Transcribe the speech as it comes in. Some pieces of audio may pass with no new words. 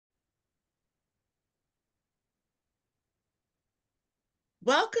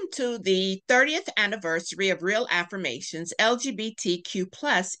Welcome to the 30th anniversary of Real Affirmations LGBTQ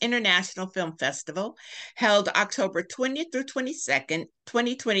Plus International Film Festival, held October 20th through 22nd,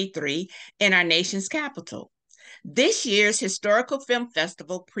 2023, in our nation's capital. This year's historical film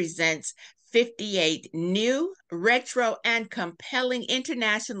festival presents 58 new, retro, and compelling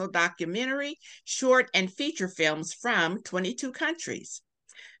international documentary, short, and feature films from 22 countries.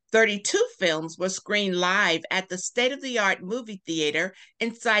 32 films were screened live at the state-of-the-art movie theater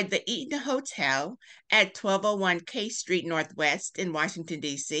inside the Eaton Hotel at 1201 K Street Northwest in Washington,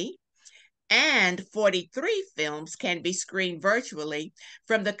 D.C., and 43 films can be screened virtually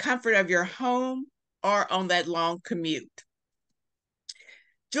from the comfort of your home or on that long commute.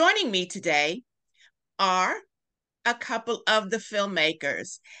 Joining me today are a couple of the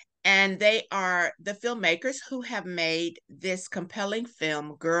filmmakers, and they are the filmmakers who have made this compelling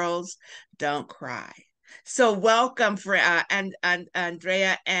film, Girls Don't Cry. So welcome for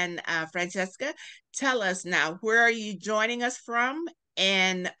Andrea and Francesca. Tell us now, where are you joining us from,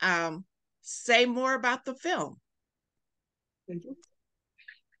 and say more about the film. Thank you.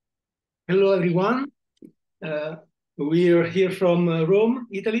 Hello, everyone. We are here from Rome,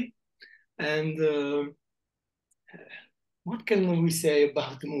 Italy, and what can we say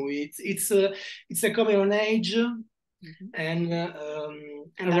about the movie? It's a coming on age and a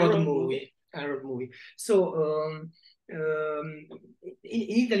road movie. A road movie. So in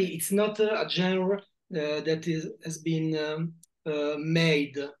Italy, it's not a genre that has been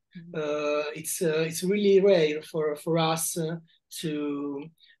made. It's really rare for us to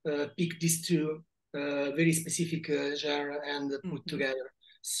pick these two very specific genre and put together.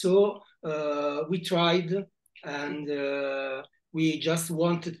 So we tried, and we just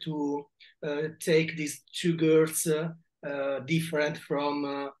wanted to take these two girls different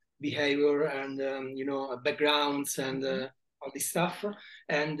from behavior and backgrounds and all this stuff,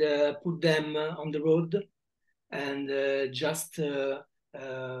 and put them on the road and just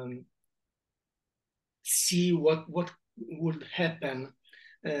see what would happen.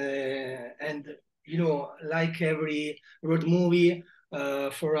 And like every road movie,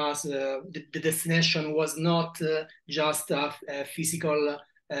 for us, the destination was not just a physical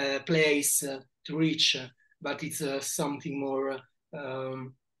place to reach, but it's something more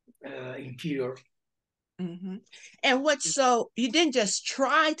interior. And you didn't just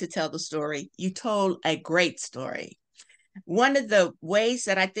try to tell the story, you told a great story. One of the ways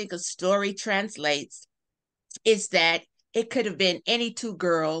that I think a story translates is that it could have been any two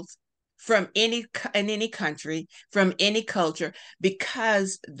girls from in any country, from any culture,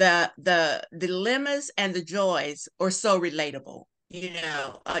 because the dilemmas and the joys are so relatable,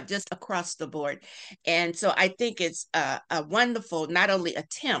 just across the board. And so I think it's a wonderful, not only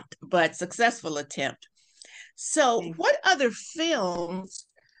attempt, but successful attempt. So what other films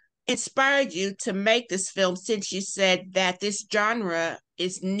inspired you to make this film, since you said that this genre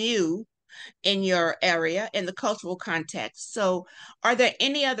is new in your area, in the cultural context? So are there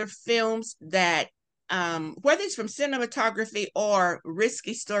any other films that, whether it's from cinematography or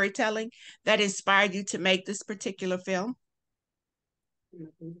risky storytelling, that inspired you to make this particular film?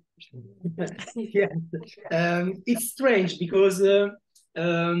 Yeah, it's strange because there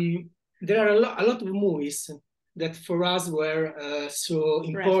are a lot of movies that for us were so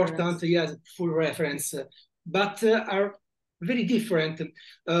important, yes, full reference, but are very different.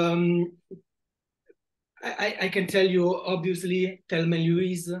 I can tell you, obviously, Thelma and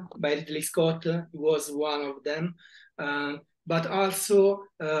Louise by Ridley Scott was one of them, but also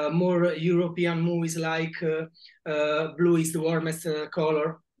more European movies like Blue is the Warmest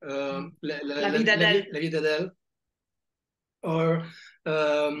Color, La Vida Del, or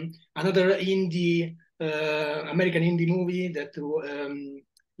another indie, American indie movie that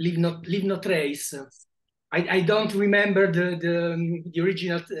Leave No Trace. I don't remember the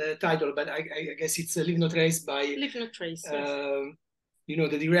original title, but I guess it's Leave No Trace by Leave No Trace. Yes.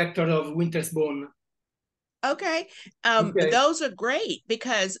 The director of Winter's Bone. Okay. Those are great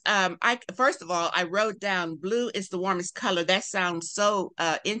because first of all, I wrote down Blue is the Warmest Color. That sounds so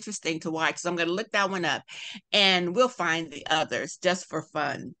interesting to watch. So I'm going to look that one up, and we'll find the others just for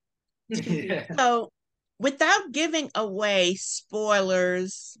fun. Yeah. So without giving away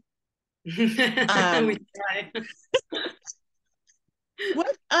spoilers,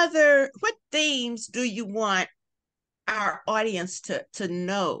 what themes do you want our audience to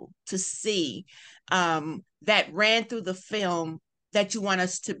know, to see, that ran through the film that you want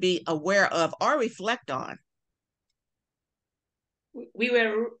us to be aware of or reflect on? We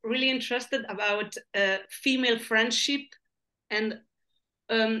were really interested about female friendship and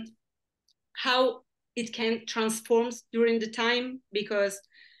how it can transform during the time, because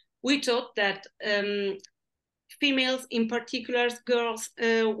we thought that females, in particular girls,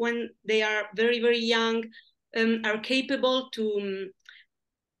 when they are very, very young, are capable to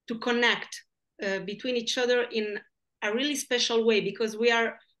connect between each other in a really special way, because we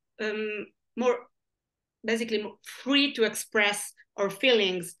are more free to express our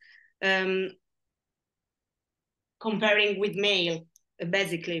feelings, comparing with male,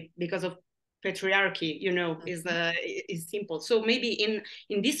 basically because of patriarchy, is simple. So maybe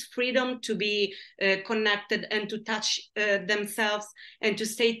in this freedom to be connected and to touch themselves and to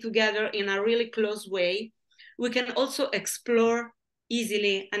stay together in a really close way, we can also explore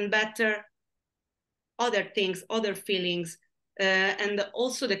easily and better other things, other feelings, and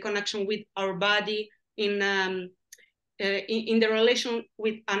also the connection with our body in the relation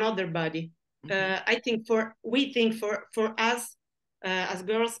with another body. I think we think for us as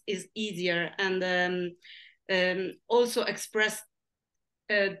girls is easier, and also express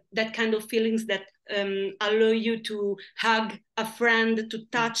that kind of feelings that allow you to hug a friend, to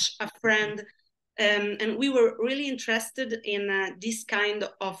touch a friend. And we were really interested in this kind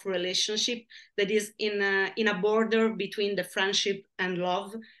of relationship that is in a border between the friendship and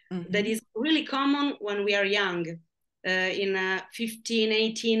love, that is really common when we are young, in 15,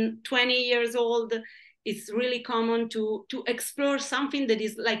 18, 20 years old. It's really common to explore something that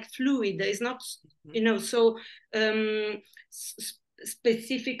is like fluid, that is not, so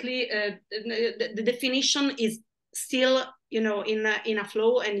specifically, the definition is still, in a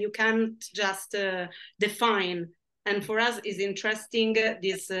flow, and you can't just define. And for us, is interesting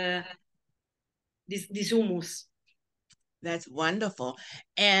this humus. That's wonderful,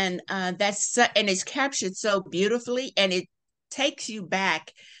 and and it's captured so beautifully, and it takes you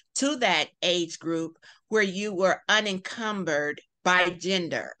back to that age group where you were unencumbered by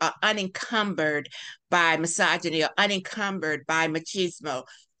gender, or unencumbered by misogyny, or unencumbered by machismo,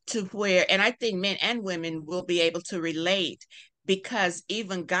 to where, and I think men and women will be able to relate, because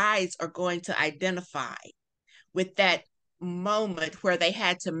even guys are going to identify with that moment where they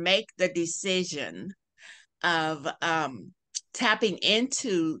had to make the decision of tapping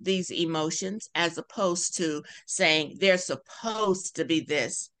into these emotions, as opposed to saying they're supposed to be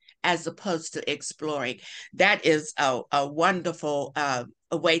this, as opposed to exploring. That is a wonderful a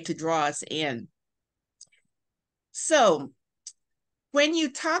way to draw us in. So when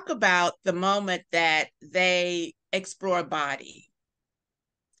you talk about the moment that they explore body,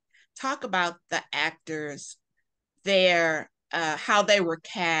 talk about the actors, their how they were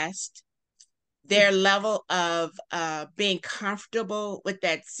cast, their level of being comfortable with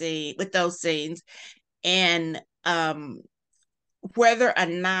that scene, with those scenes, and whether or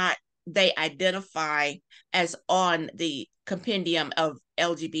not they identify as on the compendium of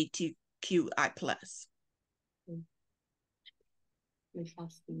LGBTQI+.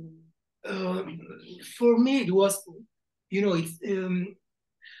 For me, it was, it's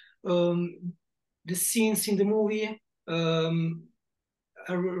the scenes in the movie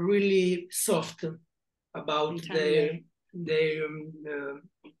are really soft about their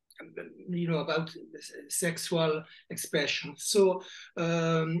about sexual expression. So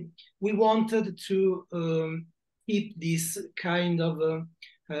we wanted to keep this kind of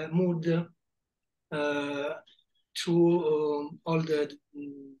mood through all the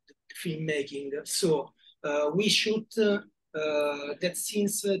filmmaking. So we shoot that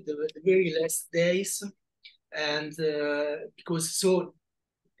since the very last days, and because so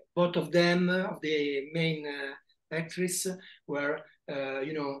both of them, the main actress, were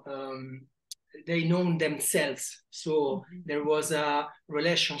they know themselves, so there was a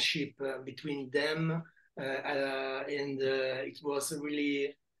relationship between them, and it was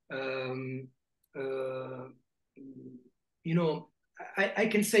really I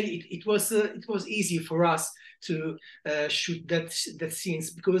can say it was easy for us to shoot that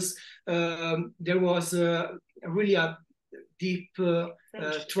scenes, because there was really a deep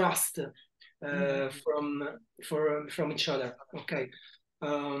trust from each other. Okay,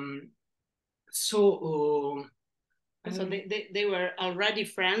 so they were already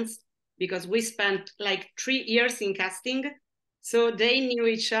friends, because we spent like 3 years in casting, so they knew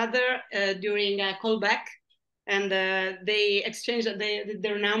each other during a callback, and they exchanged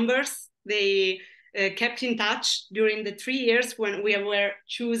their numbers. They kept in touch during the 3 years when we were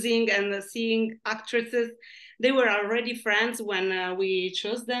choosing and seeing actresses. They were already friends when we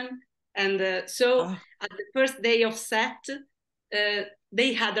chose them, and at the first day of set,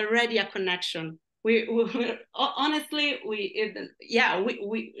 they had already a connection. We honestly,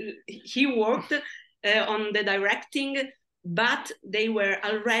 he worked on the directing but they were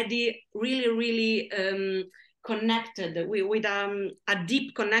already really, really connected with a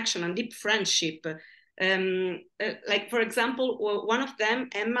deep connection, a deep friendship. Like, for example, one of them,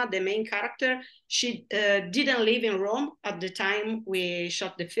 Emma, the main character, she didn't live in Rome at the time we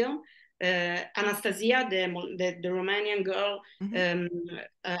shot the film. Anastasia, the Romanian girl,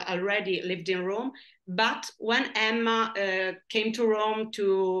 already lived in Rome. But when Emma came to Rome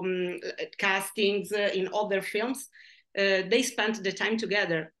to castings in other films, they spent the time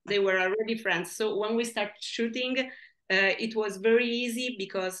together. They were already friends. So when we started shooting, it was very easy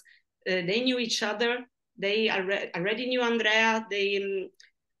because they knew each other. They already knew Andrea.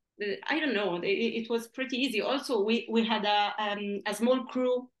 I don't know. It was pretty easy. Also, we had a small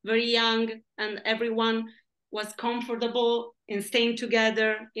crew, very young, and everyone was comfortable in staying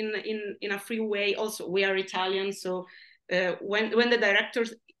together in a free way. Also, we are Italian, so when the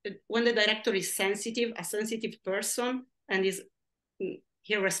director is sensitive, a sensitive person, and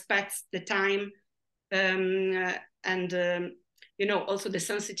he respects the time, and also the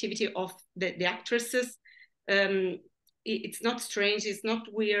sensitivity of the actresses. It's not strange, it's not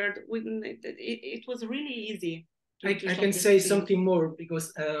weird. It was really easy. I can say something more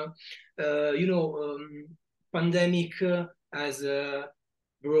because pandemic has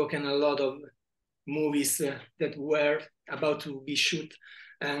broken a lot of movies that were about to be shot,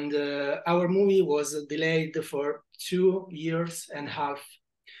 and our movie was delayed for 2.5 years.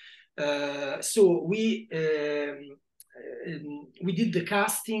 So we did the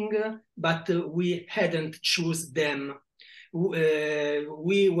casting, but we hadn't choose them.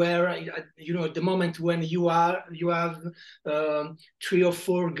 We were, at the moment when you have 3 or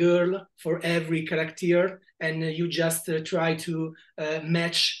 4 girls for every character, and you just try to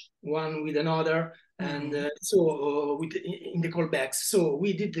match one with another. And in the callbacks. So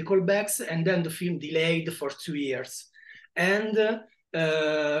we did the callbacks, and then the film delayed for 2 years. And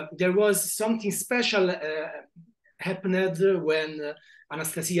there was something special happened when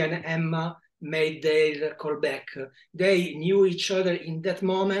Anastasia and Emma made their callback. They knew each other in that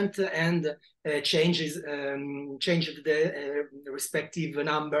moment and changed the respective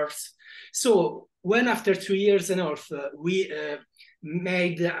numbers. So when after 2.5 years we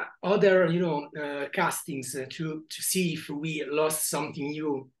made other castings to see if we lost something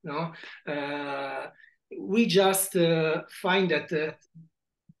new, we just find that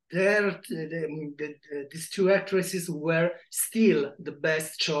these 2 actresses were still the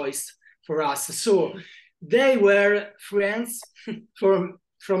best choice for us. So they were friends from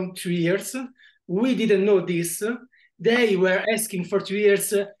 2 years. We didn't know this. They were asking for 2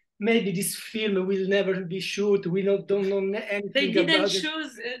 years, maybe this film will never be shot. We don't know anything. They didn't about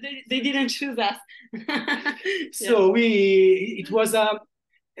choose. They didn't choose us. So it was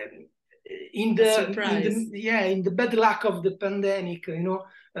in the bad luck of the pandemic.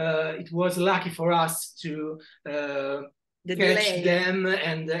 It was lucky for us to catch them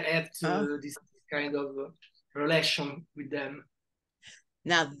and have this kind of relation with them.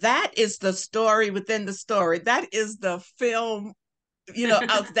 Now that is the story within the story. That is the film,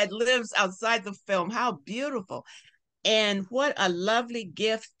 that lives outside the film. How beautiful. And what a lovely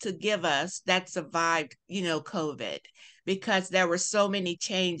gift to give us that survived, COVID, because there were so many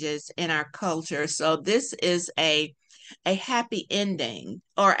changes in our culture. So this is a happy ending,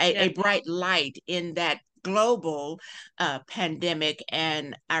 or a bright light in that global pandemic,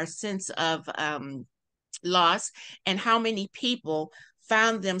 and our sense of loss, and how many people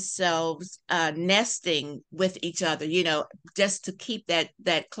found themselves nesting with each other, just to keep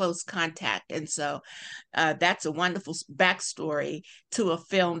that close contact. And so that's a wonderful backstory to a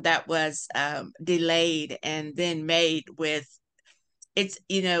film that was delayed and then made with, it's,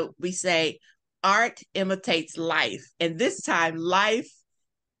 we say art imitates life. And this time life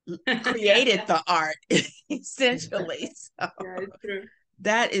created the art, essentially. So it's true.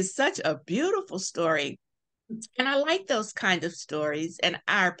 That is such a beautiful story. And I like those kind of stories, and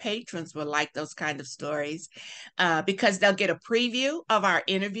our patrons will like those kind of stories because they'll get a preview of our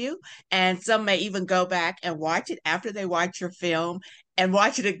interview, and some may even go back and watch it after they watch your film and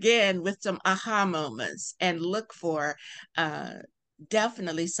watch it again with some aha moments, and look for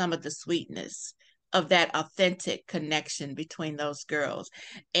definitely some of the sweetness of that authentic connection between those girls,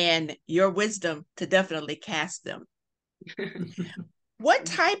 and your wisdom to definitely cast them. What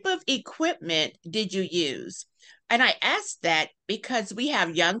type of equipment did you use? And I asked that because we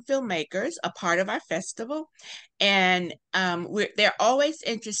have young filmmakers, a part of our festival, and they're always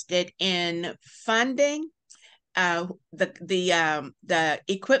interested in funding the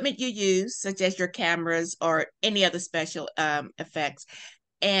equipment you use, such as your cameras or any other special effects,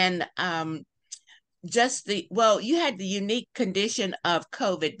 and you had the unique condition of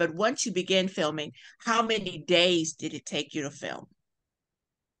COVID, but once you began filming, how many days did it take you to film?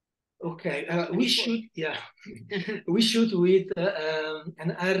 Okay, we shoot, we shoot with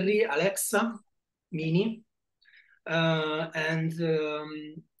an Harry Alexa Mini, and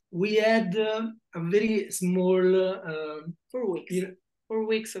we had a very small 4 weeks. 4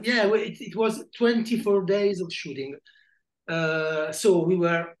 weeks of it was 24 days of shooting. So we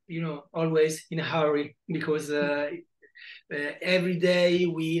were, always in a hurry because every day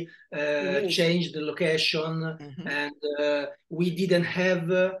we changed the location, and we didn't have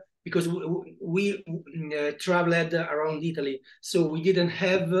because we traveled around Italy, so we didn't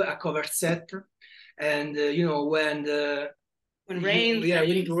have a cover set, and when rain,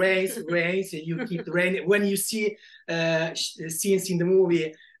 you need to rains, and you keep raining. When you see scenes in the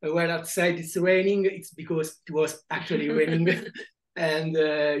movie where outside it's raining, it's because it was actually raining. And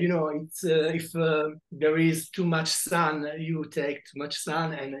it's if there is too much sun, you take too much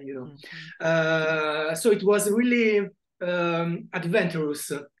sun, and so it was really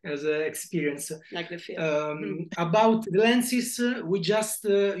adventurous as an experience. Like the film. About the lenses, we just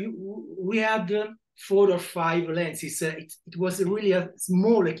we had 4 or 5 lenses. It was really a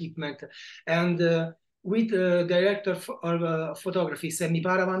small equipment, and with the director of photography, Sammy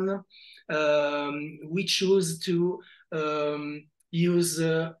Paravan, we choose to use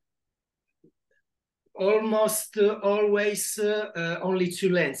almost always only 2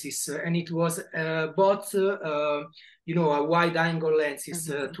 lenses, and it was both a wide angle lenses,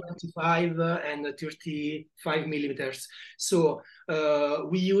 25 and 35 millimeters. So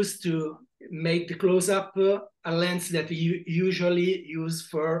we used to make the close-up a lens that you usually use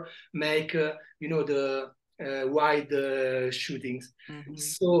for make the wide shootings.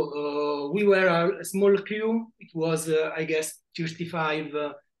 So we were a small crew. It was I guess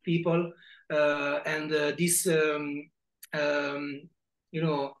 35 people, and this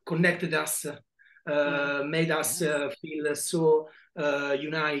connected us, made us feel so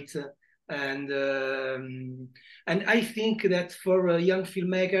united. And I think that for young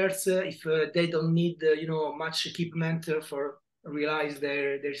filmmakers, if they don't need much equipment for realize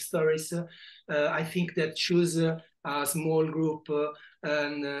their stories, I think that choose a small group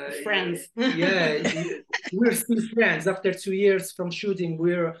and friends. We're still friends after 2 years from shooting.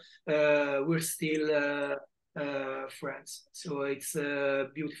 We're still friends. So it's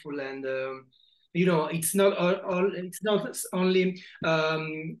beautiful, and it's not only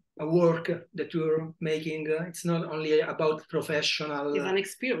a work that you're making. It's not only about professional. It's an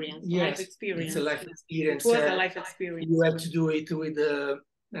experience. Yes, life experience. It's a life experience. It was a life experience. You have to do it with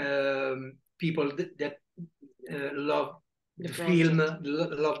people that love the film,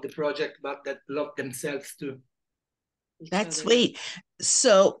 love the project, but that love themselves too. That's sweet.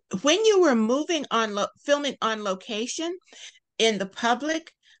 So when you were moving on, filming on location in the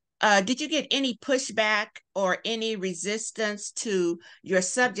public, did you get any pushback or any resistance to your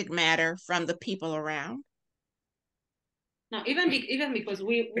subject matter from the people around? No, even because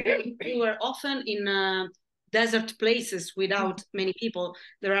we were often in desert places without many people.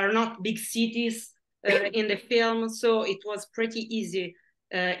 There are not big cities in the film, so it was pretty easy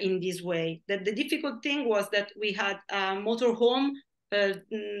in this way. That the difficult thing was that we had a motorhome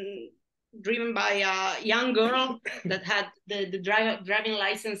driven by a young girl that had the driving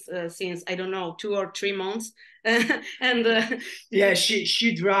license since, I don't know, 2 or 3 months. And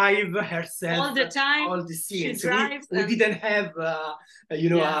she drive herself all the time, all the scenes. She drives. We didn't have a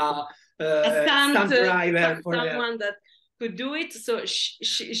stunt driver for someone that could do it. So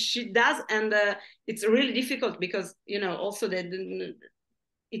she does, and it's really difficult because also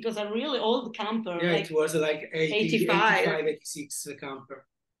it was a really old camper. Yeah, it was like 85, 86 camper.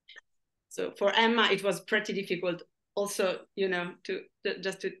 So for Emma, it was pretty difficult also, to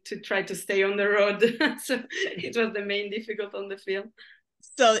try to stay on the road. So it was the main difficult on the film.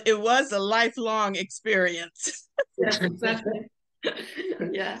 So it was a lifelong experience. Yes, exactly.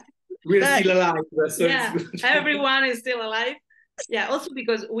 Yeah. We're still alive. So yeah, everyone is still alive. Yeah, also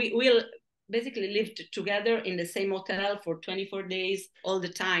because we basically lived together in the same hotel for 24 days all the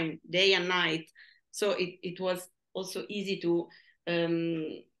time, day and night. So it was also easy to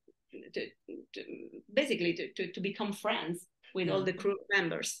become friends with all the crew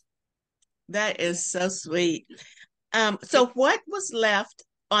members. That is so sweet. So what was left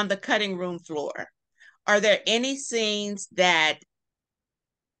on the cutting room floor? Are there any scenes that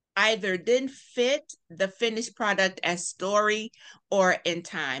either didn't fit the finished product as story or in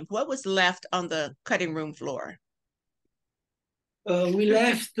time? What was left on the cutting room floor? We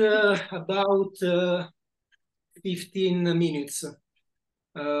left about 15 minutes.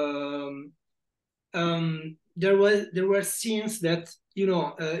 there were scenes that, you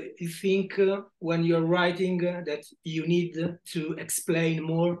know, you think when you're writing that you need to explain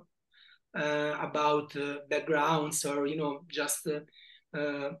more about backgrounds, or, you know, just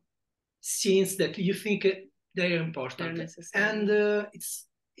scenes that you think they're important, and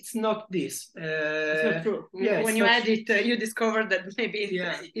it's not this. It's not true. Yeah, when you edit, you discover that maybe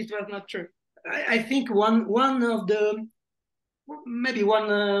it was not true. I think one of the, maybe one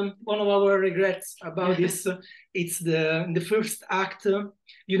of our regrets about this, it's the first act.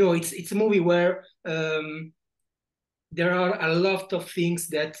 You know, it's a movie where there are a lot of things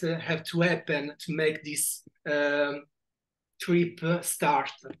that have to happen to make this trip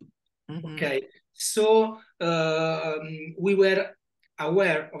start. Mm-hmm. Okay, so we were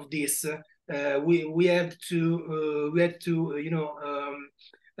aware of this. We had to you know,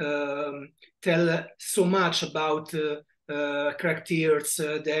 tell so much about characters,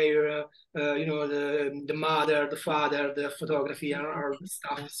 their you know, the mother, the father, the photography, and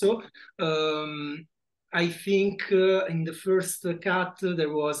stuff. So I think in the first cut there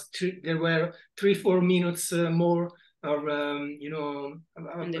were 3-4 minutes more of you know,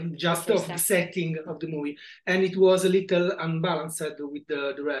 just of the setting of the movie, and it was a little unbalanced with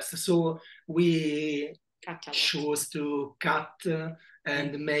the rest. So we chose to cut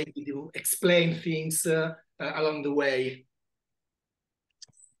and maybe to explain things along the way.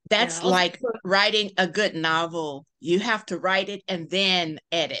 That's like writing a good novel. You have to write it and then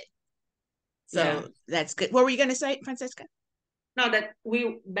edit. So that's good. What were you going to say, Francesca? No, that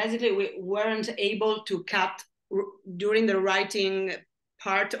we weren't able to cut during the writing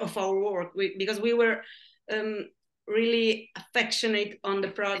part of our work, because we were really affectionate on the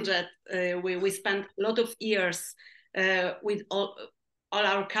project. We spent a lot of years with all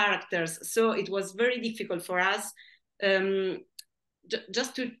our characters, so it was very difficult for us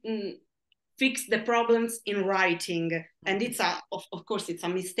just to fix the problems in writing. And it's of course it's a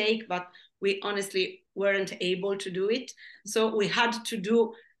mistake, but we honestly weren't able to do it, so we had to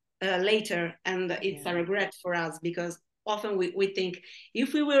do later, and it's a regret for us, because often we think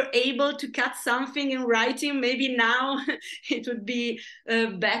if we were able to cut something in writing, maybe now it would be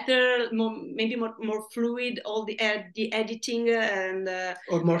better, maybe more fluid, all the editing, and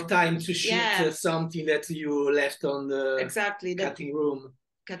or more time to shoot something that you left on the cutting room.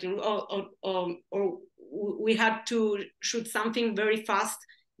 Or we had to shoot something very fast,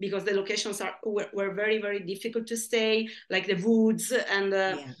 because the locations were very, very difficult to stay, like the woods and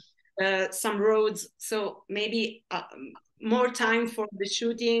some roads. So maybe more time for the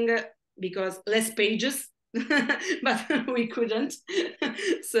shooting, because less pages, but we couldn't.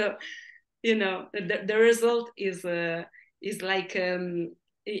 So, you know, the result is like in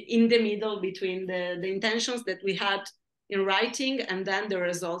the middle between the intentions that we had in writing and then the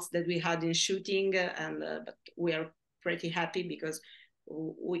results that we had in shooting. But we are pretty happy, because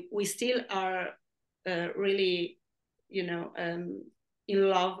we still are really, you know, in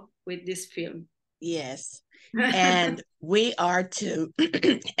love with this film. Yes. And we are too.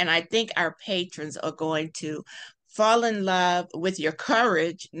 And I think our patrons are going to fall in love with your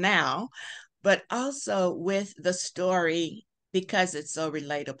courage now, but also with the story, because it's so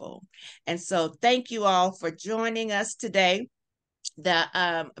relatable. And so thank you all for joining us today.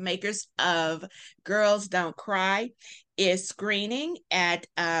 The makers of Girls Don't Cry is screening at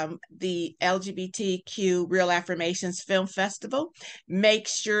the LGBTQ Real Affirmations Film Festival. Make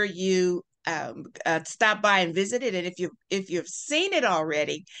sure you stop by and visit it. And if you've seen it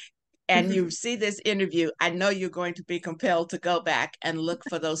already and you see this interview, I know you're going to be compelled to go back and look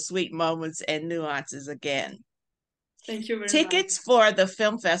for those sweet moments and nuances again. Thank you very much. Tickets for the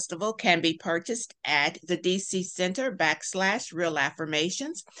film festival can be purchased at the DC Center /Real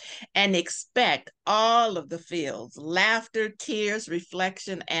Affirmations, and expect all of the feels: laughter, tears,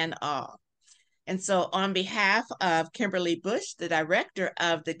 reflection, and awe. And so on behalf of Kimberly Bush, the director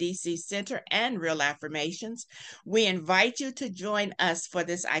of the DC Center and Real Affirmations, we invite you to join us for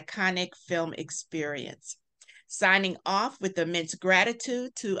this iconic film experience. Signing off with immense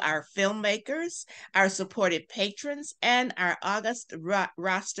gratitude to our filmmakers, our supported patrons, and our august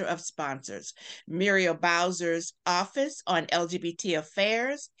roster of sponsors: Muriel Bowser's Office on LGBT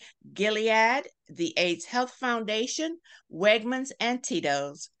Affairs, Gilead, the AIDS Health Foundation, Wegmans, and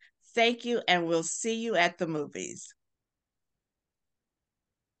Tito's. Thank you, and we'll see you at the movies.